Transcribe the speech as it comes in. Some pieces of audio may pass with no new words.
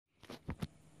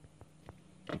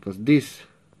because this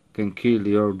can kill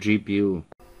your GPU.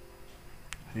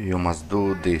 You must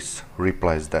do this,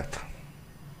 replace that.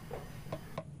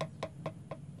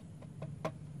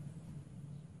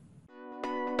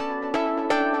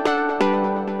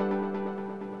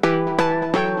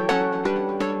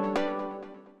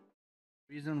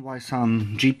 The reason why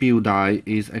some GPU die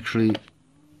is actually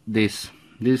this.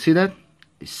 Do you see that?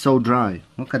 It's so dry.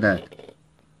 Look at that.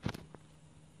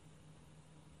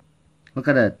 Look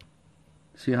at that.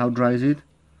 See how dry is it?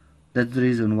 That's the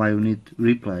reason why you need to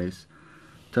replace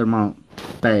thermal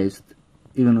paste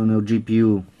even on your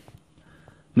GPU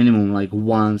minimum like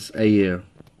once a year,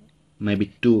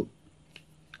 maybe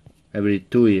every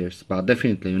 2 years, but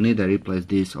definitely you need to replace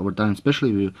this over time,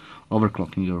 especially if you're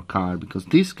overclocking your card, because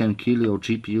this can kill your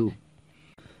GPU.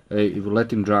 If you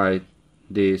let him dry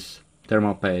this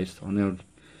thermal paste on your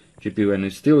GPU and you're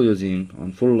still using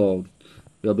on full load,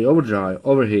 you'll be overdry,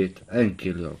 overheat and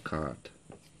kill your card.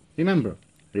 Remember,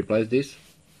 replace this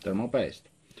thermal paste.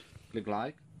 Click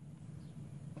like.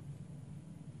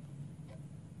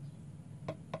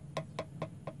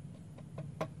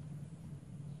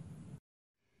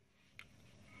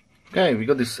 Okay, we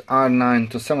got this R9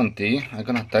 270. I'm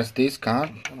gonna test this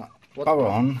card. Power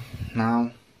on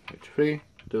now. 3,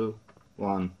 2,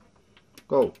 1,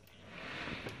 go.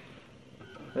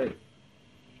 Hey.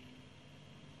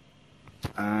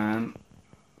 And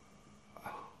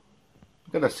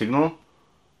look at that signal.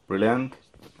 Brilliant.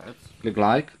 Click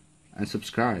like and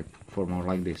subscribe for more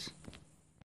like this.